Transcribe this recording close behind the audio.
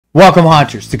Welcome,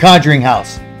 haunters, to Conjuring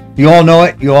House. You all know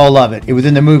it, you all love it. It was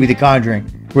in the movie The Conjuring,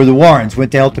 where the Warrens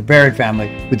went to help the Barrett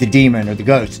family with the demon or the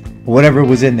ghost, or whatever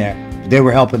was in there. They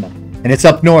were helping them. And it's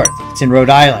up north. It's in Rhode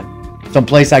Island.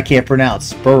 Someplace I can't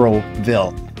pronounce.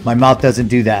 Burrowville. My mouth doesn't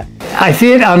do that. I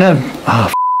see it on a...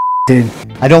 Oh, dude.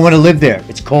 I don't want to live there.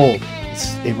 It's cold.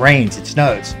 It rains. It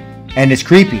snows. And it's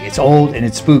creepy. It's old and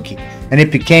it's spooky. And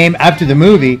it became, after the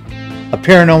movie, a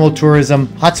paranormal tourism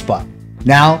hotspot.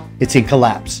 Now it's in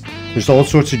collapse. There's all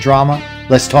sorts of drama.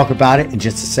 Let's talk about it in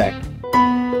just a sec.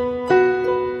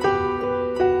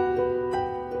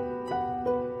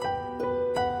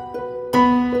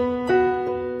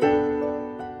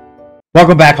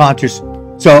 Welcome back, haunters.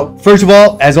 So first of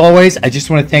all, as always, I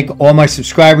just want to thank all my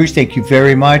subscribers. Thank you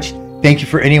very much. Thank you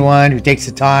for anyone who takes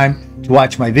the time to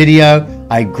watch my video.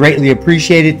 I greatly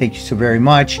appreciate it. Thank you so very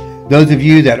much. Those of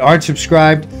you that aren't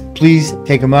subscribed, please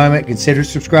take a moment, consider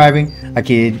subscribing. I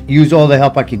could use all the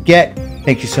help I could get.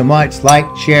 Thank you so much. Like,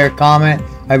 share, comment.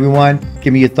 Everyone,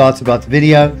 give me your thoughts about the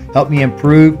video. Help me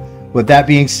improve. With that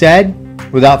being said,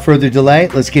 without further delay,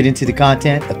 let's get into the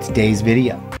content of today's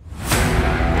video.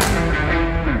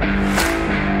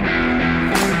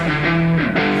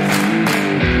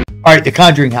 All right, The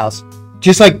Conjuring House.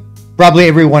 Just like probably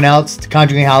everyone else, The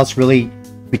Conjuring House really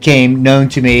became known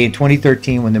to me in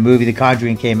 2013 when the movie The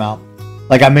Conjuring came out.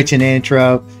 Like I mentioned in the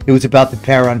intro, it was about the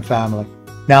Perron family.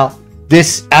 Now,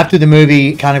 this, after the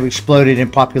movie kind of exploded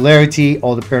in popularity,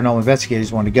 all the paranormal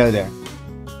investigators wanted to go there.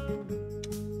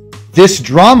 This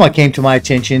drama came to my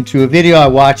attention through a video I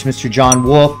watched. Mr. John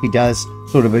Wolfe, he does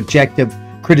sort of objective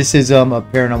criticism of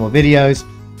paranormal videos,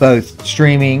 both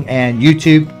streaming and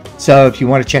YouTube. So if you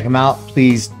want to check him out,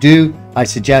 please do. I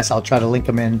suggest I'll try to link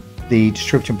him in the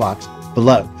description box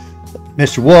below.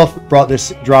 Mr. Wolfe brought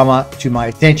this drama to my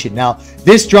attention. Now,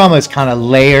 this drama is kind of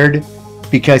layered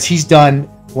because he's done,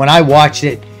 when I watched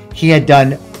it, he had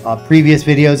done previous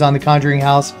videos on the Conjuring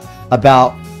House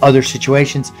about other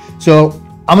situations. So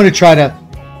I'm going to try to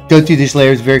go through these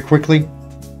layers very quickly.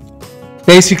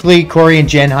 Basically, Corey and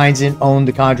Jen Heinzen owned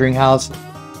the Conjuring House,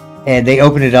 and they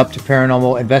opened it up to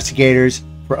paranormal investigators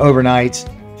for overnights,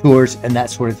 tours, and that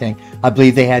sort of thing. I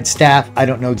believe they had staff. I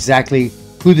don't know exactly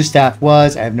who the staff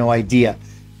was. I have no idea.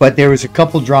 But there was a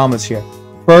couple dramas here.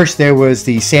 First, there was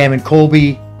the Sam and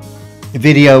Colby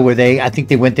video where I think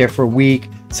they went there for a week,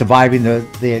 surviving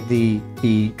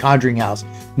the Conjuring House.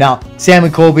 Now, Sam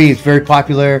and Colby is very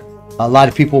popular. A lot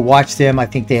of people watch them. I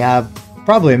think they have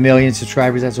probably 1 million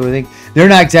subscribers, that sort of thing. They're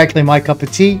not exactly my cup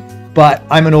of tea, but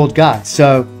I'm an old guy,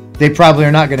 so they probably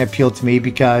are not going to appeal to me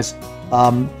because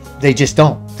they just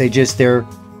don't.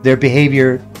 Their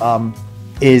behavior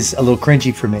is a little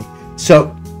cringy for me.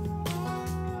 So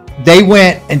they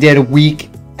went and did a week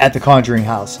at the Conjuring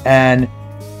House, and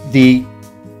the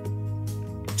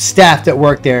staff that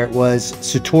worked there was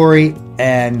Satori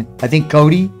and I think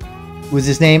Cody was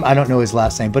his name. I don't know his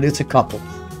last name, but it's a couple.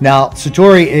 Now,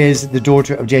 Satori is the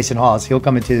daughter of Jason Hawes. He'll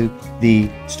come into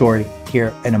the story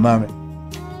here in a moment.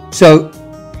 So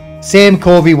Sam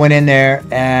Colby went in there,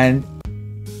 and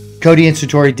Cody and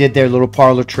Satori did their little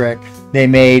parlor trick. They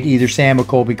made either Sam or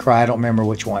Colby cry. I don't remember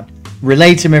which one.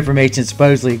 Relayed some information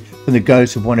supposedly from the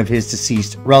ghost of one of his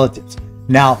deceased relatives.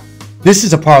 Now, this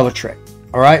is a parlor trick,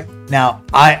 all right? Now,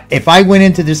 if I went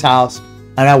into this house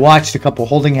and I watched a couple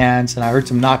holding hands and I heard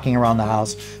some knocking around the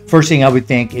house, first thing I would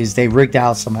think is they rigged the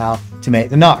house somehow to make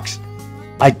the knocks.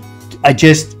 I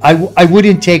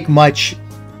wouldn't take much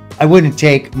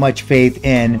faith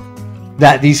in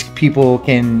that these people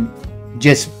can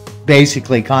just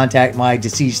basically contact my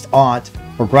deceased aunt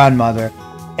or grandmother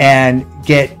and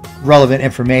get relevant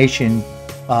information,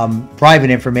 private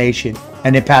information,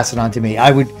 and then pass it on to me.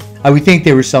 I would think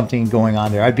there was something going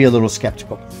on there. I'd be a little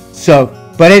skeptical. So,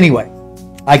 but anyway,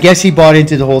 I guess he bought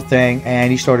into the whole thing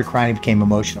and he started crying and became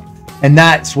emotional. And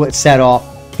that's what set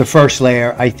off the first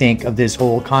layer, I think, of this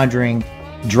whole Conjuring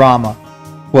drama,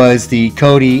 was the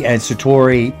Cody and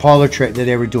Satori parlor trick that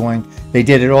they were doing. They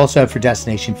did it also for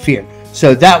Destination Fear.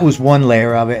 So that was one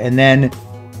layer of it. And then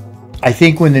I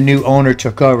think when the new owner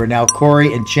took over, now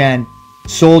Corey and Jen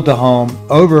sold the home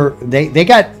over, they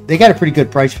got a pretty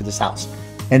good price for this house.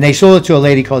 And they sold it to a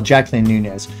lady called Jacqueline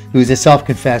Nunez, who's a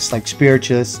self-confessed like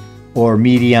spiritualist or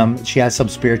medium. She has some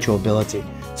spiritual ability.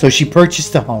 So she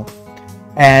purchased the home.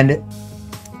 And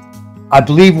I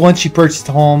believe once she purchased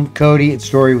the home, Cody and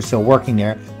Satori was still working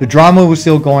there. The drama was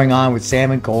still going on with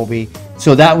Sam and Colby.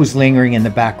 So that was lingering in the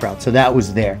background. So that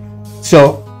was there.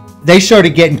 So they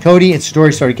started getting, Cody and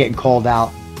Satori started getting called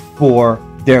out for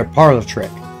their parlor trick.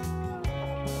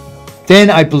 Then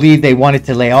I believe they wanted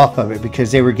to lay off of it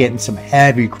because they were getting some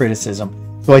heavy criticism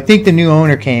So I think the new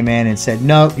owner came in and said,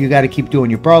 no, you got to keep doing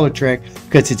your parlor trick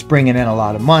because it's bringing in a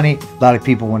lot of money. A lot of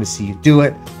people want to see you do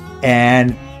it.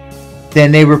 And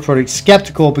then they were pretty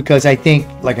skeptical because I think,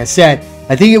 like I said,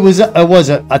 I think it was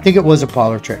a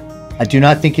parlor trick. I do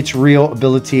not think it's real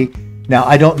ability. Now,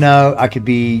 I don't know. I could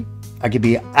be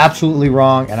absolutely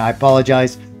wrong, and I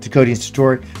apologize to Cody and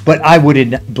Satori, but I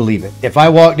wouldn't believe it. If I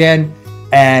walked in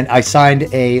and I signed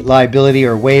a liability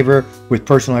or waiver with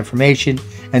personal information,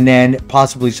 and then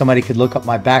possibly somebody could look up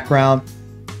my background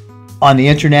on the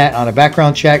internet on a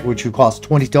background check, which would cost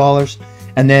 $20,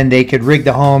 and then they could rig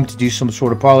the home to do some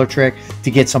sort of parlor trick to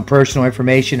get some personal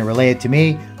information and relay it to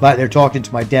me, like they're talking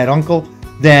to my dead uncle,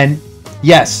 then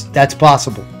yes, that's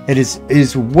possible. It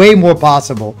is way more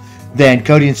possible than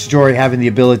Cody and Satori having the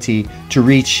ability to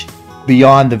reach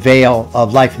beyond the veil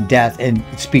of life and death and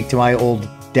speak to my old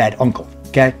dead uncle.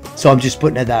 Okay, so I'm just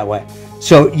putting it that way.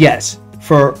 So yes,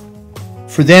 for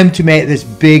them to make this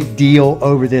big deal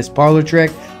over this parlor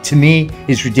trick, to me,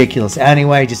 is ridiculous.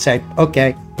 Anyway, just say,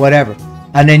 okay, whatever.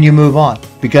 And then you move on.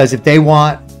 Because if they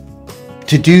want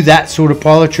to do that sort of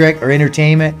parlor trick or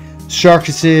entertainment,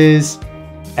 circuses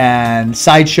and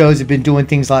sideshows have been doing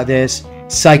things like this.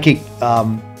 Psychic,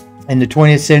 in the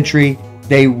 20th century,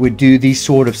 they would do these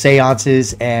sort of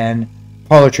seances and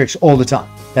parlor tricks all the time.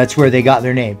 That's where they got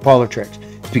their name, parlor tricks.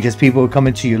 It's because people would come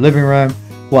into your living room,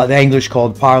 what the English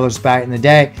called parlors back in the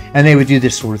day, and they would do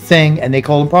this sort of thing, and they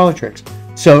call them parlor tricks.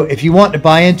 So if you want to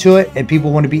buy into it and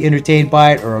people want to be entertained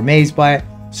by it or amazed by it,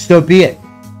 so be it.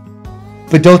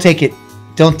 But don't take it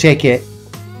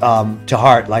to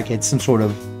heart like it's some sort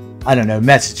of, I don't know,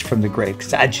 message from the grave,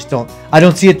 because I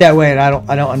don't see it that way, and I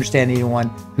don't understand anyone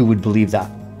who would believe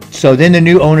that. So then the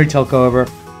new owner took over.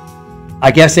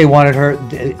 I guess she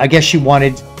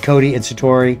wanted Cody and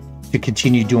Satori to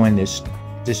continue doing this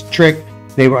trick.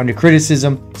 They were under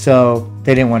criticism, so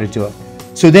they didn't want to do it.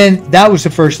 So then that was the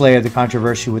first layer of the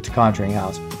controversy with the Conjuring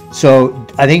House. So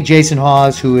I think Jason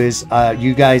Hawes, who is,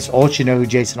 you guys all should know who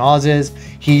Jason Hawes is.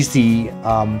 He's the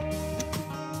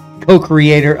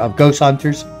co-creator of Ghost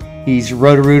Hunters. He's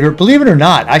Roto-Rooter. Believe it or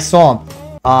not, I saw him.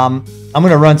 I'm going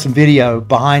to run some video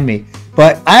behind me.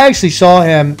 But I actually saw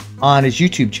him on his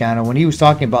YouTube channel when he was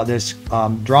talking about this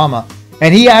drama.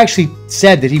 And he actually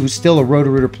said that he was still a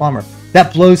Roto-Rooter plumber.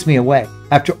 That blows me away.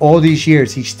 After all these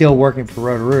years, he's still working for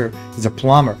Roto-Rooter as a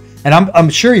plumber. And I'm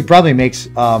sure he probably makes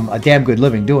a damn good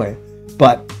living doing it.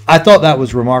 But I thought that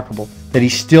was remarkable, that he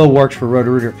still works for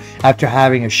Roto-Rooter after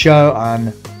having a show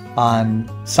on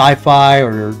Sci-Fi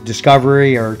or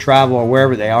Discovery or Travel or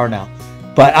wherever they are now.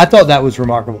 But I thought that was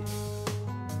remarkable.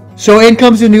 So in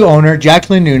comes the new owner,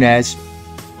 Jacqueline Nunez.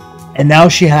 And now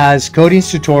she has Cody and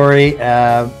Satori,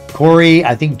 Corey,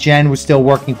 I think Jen was still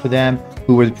working for them,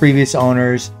 who were the previous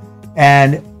owners.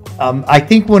 And I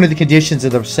think one of the conditions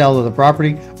of the sale of the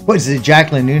property was that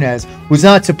Jacqueline Nunez was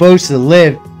not supposed to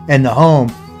live in the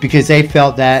home, because they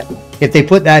felt that if they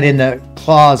put that in the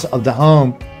clause of the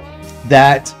home,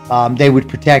 that they would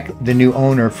protect the new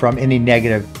owner from any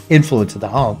negative influence of the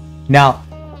home. Now,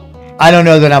 I don't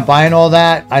know that I'm buying all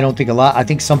that. I don't think a lot. I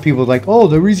think some people are like, oh,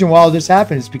 the reason why all this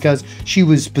happened is because she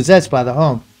was possessed by the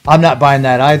home. I'm not buying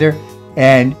that either.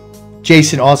 And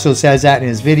Jason also says that in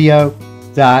his video,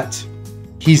 that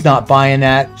he's not buying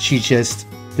that.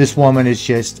 This woman is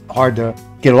just hard to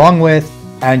get along with,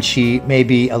 and she may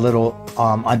be a little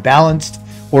unbalanced,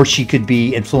 or she could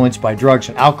be influenced by drugs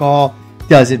and alcohol.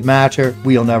 Doesn't matter.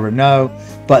 We'll never know.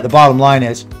 But the bottom line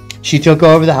is, she took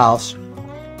over the house,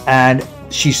 and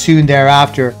she soon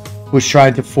thereafter was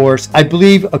trying to force, I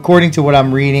believe, according to what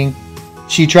I'm reading,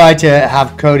 she tried to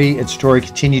have Cody and Satori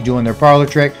continue doing their parlor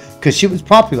trick because she was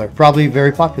popular, probably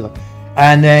very popular.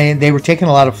 And they were taking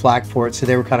a lot of flack for it, so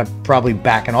they were kind of probably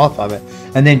backing off of it.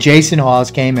 And then Jason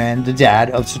Hawes came in, the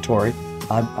dad of Satori.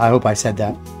 I hope I said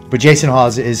that. But Jason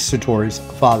Hawes is Satori's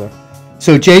father.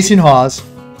 So Jason Hawes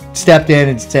stepped in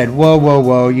and said, whoa, whoa,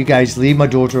 whoa, you guys leave my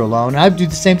daughter alone. I'd do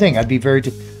the same thing. I'd be very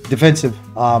defensive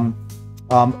for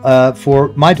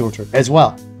my daughter as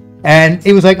well. And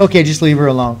it was like, okay, just leave her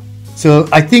alone. So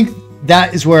I think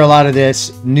that is where a lot of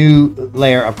this new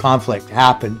layer of conflict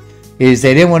happened, is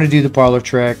they didn't want to do the parlor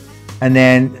trick. And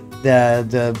then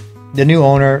the new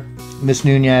owner, Miss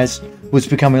Nunez, was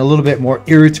becoming a little bit more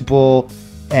irritable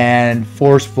and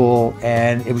forceful,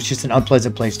 and it was just an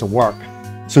unpleasant place to work.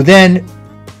 So then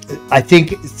I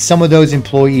think some of those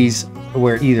employees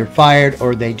were either fired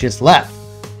or they just left.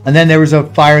 And then there was a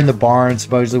fire in the barn,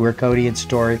 supposedly, where Cody and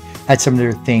Satori had some of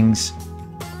their things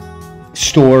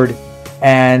stored,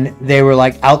 and they were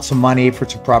like out some money for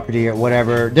some property or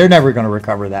whatever. They're never going to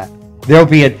recover that.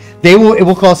 It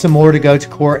will cost them more to go to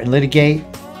court and litigate,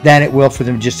 than it will for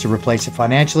them just to replace it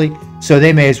financially. So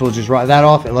they may as well just write that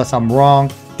off, unless I'm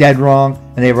wrong, dead wrong,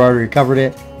 and they've already recovered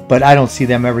it. But I don't see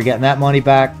them ever getting that money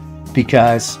back,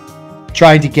 because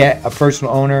trying to get a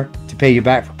personal owner to pay you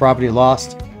back for property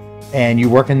lost and you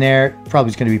working there probably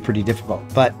is going to be pretty difficult,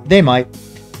 but they might.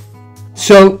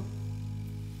 So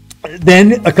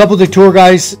then a couple of the tour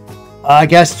guys, I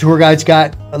guess tour guides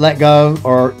got let go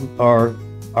or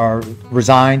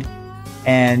resigned,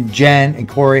 and Jen and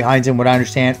Corey Heinzen, what I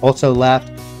understand, also left.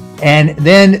 And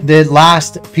then the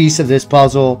last piece of this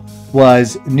puzzle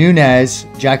was Nunez,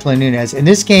 Jacqueline Nunez, and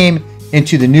this came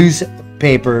into the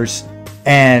newspapers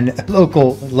and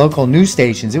local news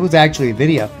stations. It was actually a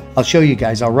video. I'll show you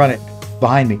guys. I'll run it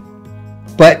behind me.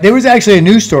 But there was actually a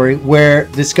news story where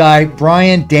this guy,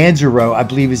 Brian Dansereau, I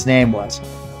believe his name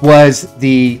was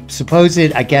the supposed,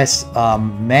 I guess,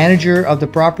 manager of the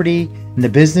property and the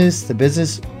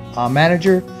business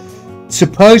manager.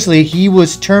 Supposedly, he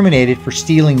was terminated for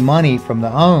stealing money from the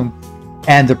home.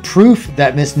 And the proof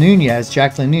that Miss Nunez,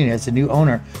 Jacqueline Nunez, the new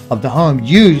owner of the home,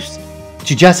 used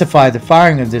to justify the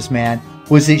firing of this man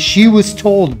was that she was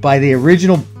told by the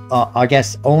original, I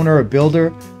guess, owner or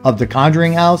builder of the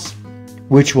Conjuring House,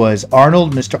 which was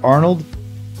Arnold, Mr. Arnold.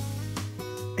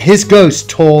 His ghost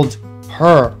told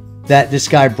her that this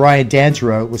guy, Brian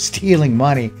Dansereau, was stealing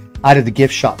money out of the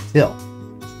gift shop till.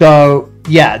 So,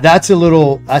 yeah, that's a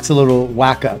little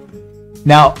wacko.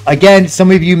 Now, again,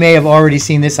 some of you may have already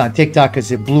seen this on TikTok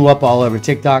because it blew up all over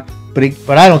TikTok.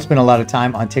 But I don't spend a lot of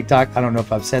time on TikTok. I don't know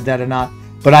if I've said that or not.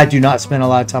 But I do not spend a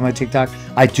lot of time on TikTok.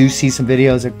 I do see some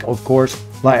videos, of course,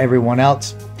 like everyone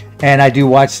else. And I do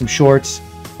watch some shorts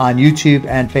on YouTube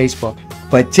and Facebook.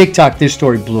 But TikTok, this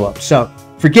story blew up. So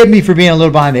forgive me for being a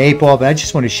little behind the eight ball, but I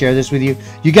just want to share this with you.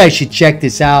 You guys should check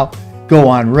this out. Go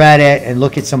on Reddit and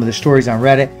look at some of the stories on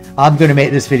Reddit. I'm going to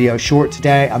make this video short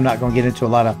today. I'm not going to get into a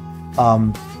lot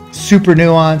of super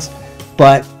nuance.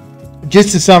 But just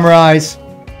to summarize,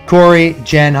 Corey,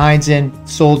 Jen Heinzen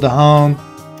sold the home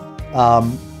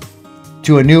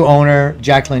to a new owner,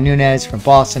 Jacqueline Nunez from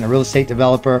Boston, a real estate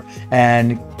developer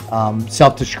and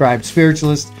self-described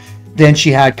spiritualist. Then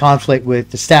she had conflict with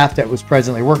the staff that was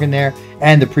presently working there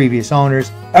and the previous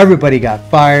owners. Everybody got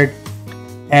fired.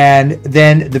 And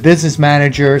then the business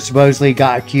manager supposedly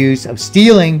got accused of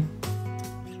stealing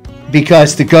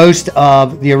because the ghost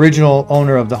of the original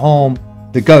owner of the home,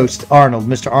 the ghost, Arnold,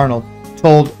 Mr. Arnold,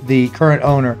 told the current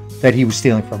owner that he was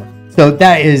stealing from her. So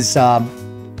that is a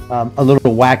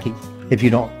little wacky, if you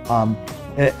don't,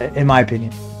 in my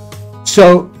opinion.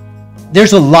 So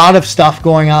there's a lot of stuff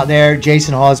going out there.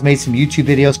 Jason Hawes made some YouTube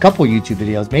videos, couple YouTube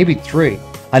videos, maybe 3.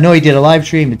 I know he did a live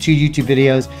stream and 2 YouTube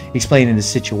videos explaining the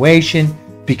situation,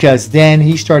 because then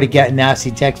he started getting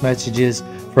nasty text messages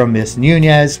from Miss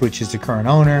Nunez, which is the current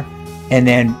owner. And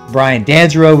then Brian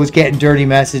Dansereau was getting dirty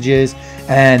messages,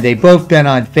 and they've both been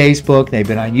on Facebook. They've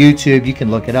been on YouTube. You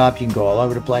can look it up. You can go all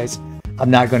over the place.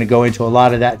 I'm not going to go into a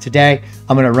lot of that today.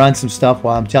 I'm going to run some stuff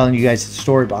while I'm telling you guys the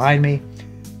story behind me.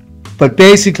 But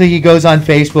basically, he goes on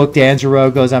Facebook.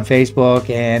 Dansereau goes on Facebook,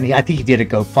 and I think he did a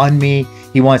GoFundMe.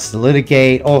 He wants to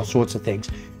litigate, all sorts of things.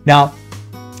 Now,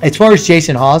 as far as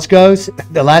Jason Hawes goes,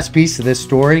 the last piece of this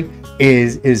story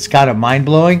is kind of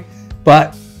mind-blowing,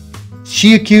 but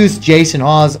she accused Jason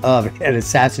Hawes of an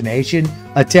assassination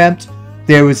attempt.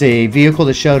 There was a vehicle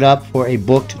that showed up for a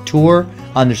booked tour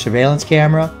on the surveillance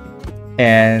camera,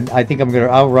 and I think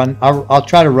I'll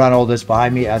try to run all this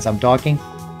behind me as I'm talking.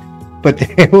 But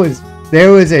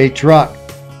there was a truck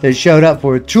that showed up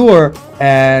for a tour,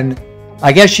 and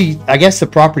I guess the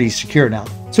property's secure now.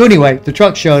 So anyway, the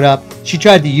truck showed up. She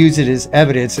tried to use it as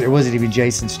evidence that it wasn't even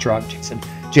Jason's truck,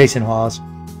 Jason Hawes,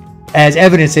 as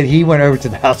evidence that he went over to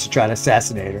the house to try to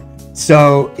assassinate her.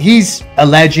 So he's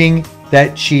alleging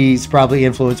that she's probably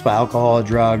influenced by alcohol or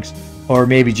drugs, or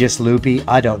maybe just loopy.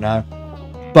 I don't know.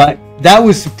 But that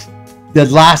was the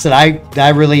last that I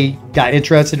really got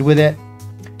interested with it.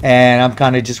 And I'm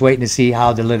kind of just waiting to see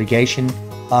how the litigation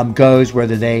goes,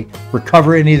 whether they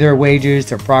recover any of their wages,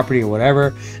 their property, or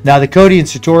whatever. Now, the Cody and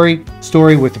Satori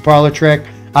story with the parlor trick,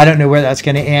 I don't know where that's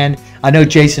going to end. I know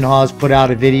Jason Hawes put out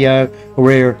a video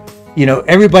where, you know,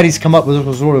 everybody's come up with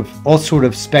all sort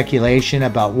of speculation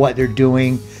about what they're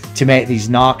doing to make these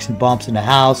knocks and bumps in the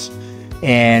house.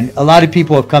 And a lot of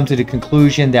people have come to the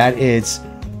conclusion that it's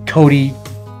Cody,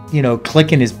 you know,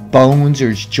 clicking his bones or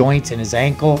his joints in his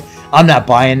ankle. I'm not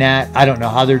buying that. I don't know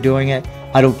how they're doing it.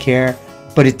 I don't care.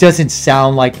 But it doesn't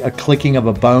sound like a clicking of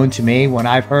a bone to me when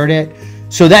I've heard it.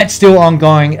 So that's still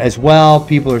ongoing as well.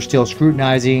 People are still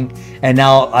scrutinizing. And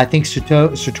now I think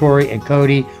Satori and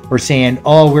Cody are saying,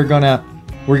 oh, we're gonna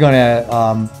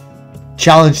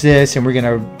challenge this, and we're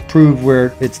gonna prove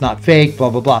where it's not fake, blah,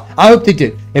 blah, blah. I hope they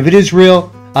do. If it is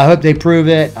real, I hope they prove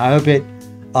it. I hope it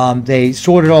they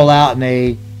sort it all out and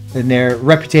their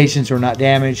reputations are not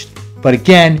damaged. But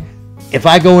again, if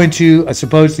I go into a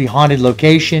supposedly haunted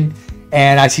location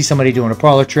and I see somebody doing a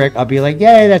parlor trick, I'll be like,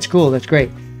 yay, that's cool, that's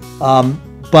great.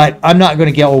 But I'm not going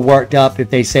to get all worked up if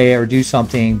they say or do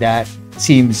something that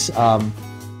seems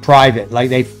private, like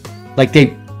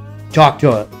they talked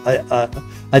to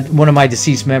one of my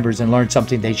deceased members and learned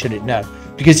something they shouldn't know.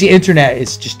 Because the internet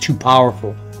is just too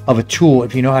powerful of a tool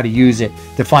if you know how to use it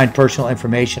to find personal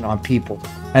information on people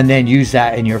and then use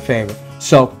that in your favor.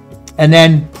 So, and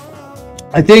then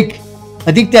I think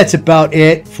that's about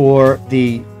it for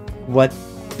the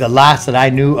last that I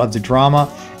knew of the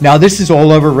drama. Now this is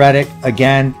all over Reddit.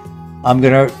 Again, I'm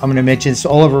gonna mention it's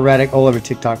all over Reddit, all over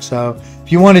TikTok. So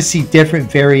if you want to see different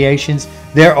variations,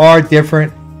 there are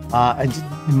different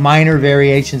minor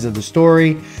variations of the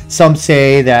story. Some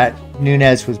say that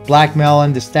Nunez was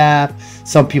blackmailing the staff.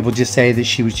 Some people just say that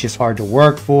she was just hard to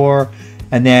work for.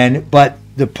 And then, but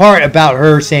the part about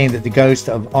her saying that the ghost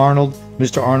of Arnold,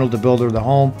 Mr. Arnold, the builder of the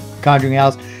home, Conjuring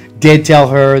House, did tell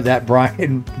her that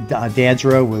Brian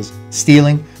Dansereau was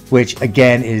stealing, which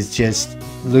again is just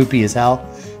loopy as hell.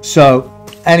 So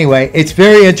anyway, it's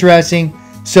very interesting.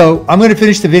 So I'm going to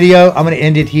finish the video. I'm going to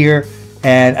end it here.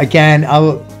 And again,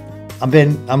 I'm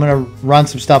going to run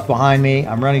some stuff behind me.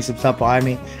 I'm running some stuff behind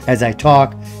me as I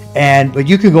talk. But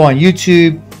you can go on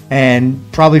YouTube and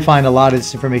probably find a lot of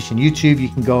this information on YouTube. You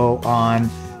can go on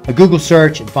a Google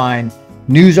search and find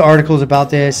news articles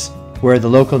about this, where the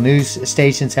local news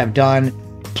stations have done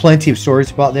plenty of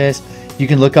stories about this. You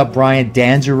can look up Brian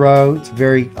Dansereau. It's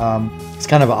it's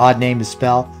kind of an odd name to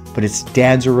spell, but it's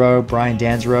Dansereau, Brian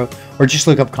Dansereau. Or just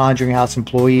look up Conjuring House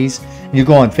employees. And you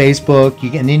go on Facebook,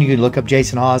 and then you can look up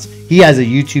Jason Hawes. He has a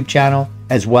YouTube channel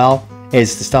as well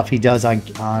as the stuff he does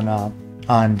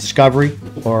on Discovery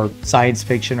or science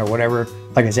fiction or whatever.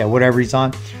 Like I said, whatever he's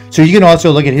on. So you can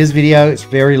also look at his video. It's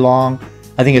very long.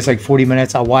 I think it's like 40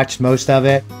 minutes. I watched most of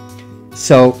it.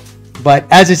 So, but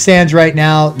as it stands right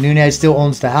now, Nunez still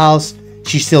owns the house.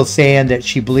 She's still saying that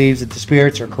she believes that the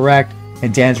spirits are correct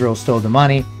and Dansereau stole the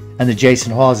money and that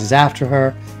Jason Hawes is after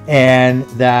her and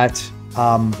that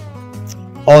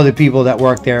all the people that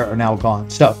work there are now gone.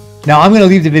 So now I'm going to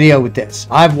leave the video with this.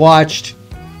 I've watched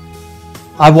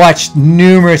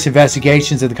numerous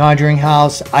investigations of the Conjuring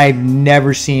House. I've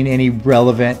never seen any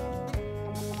relevant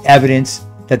evidence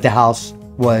that the house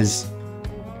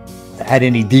had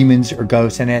any demons or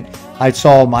ghosts in it. I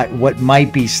saw what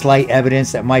might be slight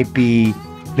evidence that might be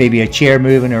maybe a chair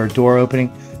moving or a door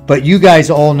opening. But you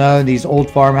guys all know these old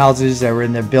farmhouses that were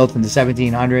built in the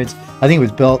 1700s. I think it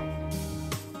was built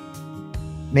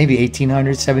maybe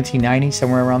 1800s, 1790,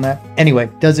 somewhere around that. Anyway,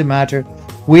 doesn't matter.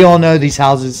 We all know these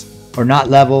houses are not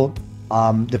level.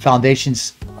 The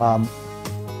foundations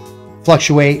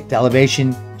fluctuate. The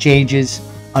elevation changes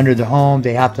under the home.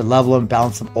 They have to level them,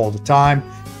 balance them all the time.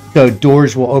 So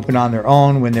doors will open on their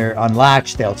own. When they're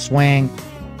unlatched, they'll swing.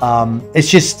 It's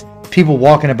just people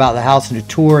walking about the house in a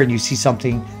tour and you see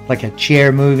something like a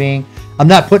chair moving. I'm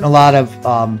not putting a lot of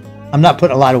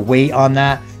weight on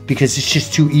that because it's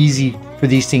just too easy for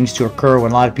these things to occur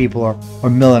when a lot of people are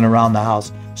milling around the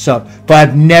house. So, but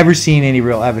I've never seen any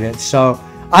real evidence. So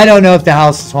I don't know if the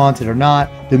house is haunted or not.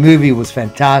 The movie was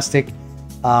fantastic.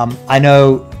 I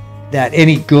know that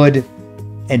any good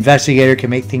investigator can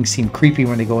make things seem creepy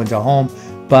when they go into a home,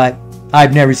 but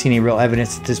I've never seen any real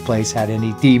evidence that this place had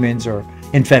any demons or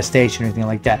infestation or anything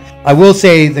like that. I will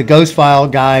say the Ghost File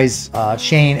guys,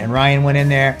 Shane and Ryan, went in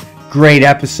there. Great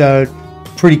episode.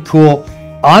 Pretty cool.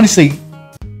 Honestly,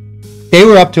 they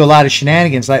were up to a lot of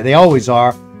shenanigans like they always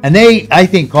are, and they, I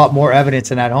think, caught more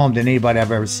evidence in that home than anybody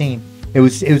I've ever seen. It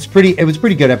was pretty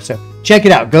good episode. Check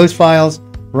it out. Ghost Files.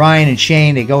 Ryan and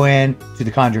Shane, they go in to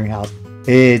the Conjuring House.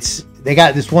 They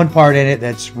got this one part in it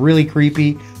that's really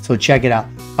creepy, so check it out.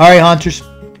 All right, Hunters,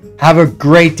 have a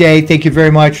great day. Thank you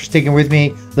very much for sticking with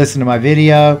me. Listen to my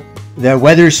video. The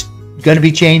weather's going to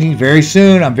be changing very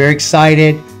soon. I'm very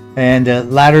excited. And the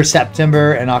latter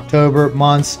September and October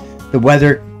months, the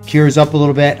weather cures up a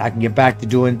little bit. I can get back to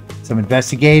doing some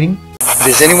investigating. If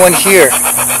there's anyone here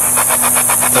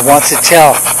that wants to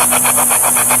tell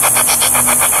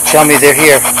me they're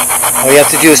here, all you have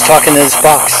to do is talk into this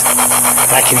box.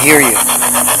 I can hear you.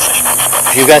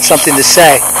 If you got something to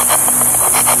say,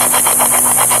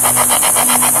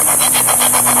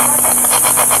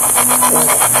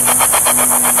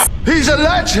 He's a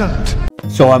legend.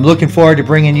 So I'm looking forward to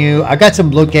bringing you. I got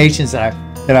some locations that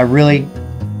I really.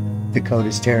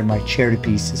 Dakota's tearing my chair to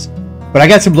pieces. But I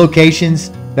got some locations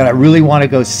that I really want to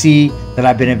go see, that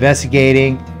I've been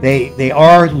investigating. They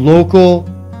are local.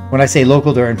 When I say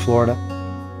local, they're in Florida,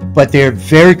 but they're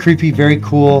very creepy, very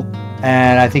cool,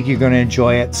 and I think you're going to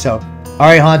enjoy it. So, all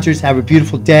right, haunters, have a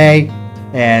beautiful day,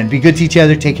 and be good to each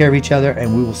other, take care of each other,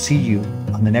 and we will see you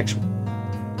on the next one.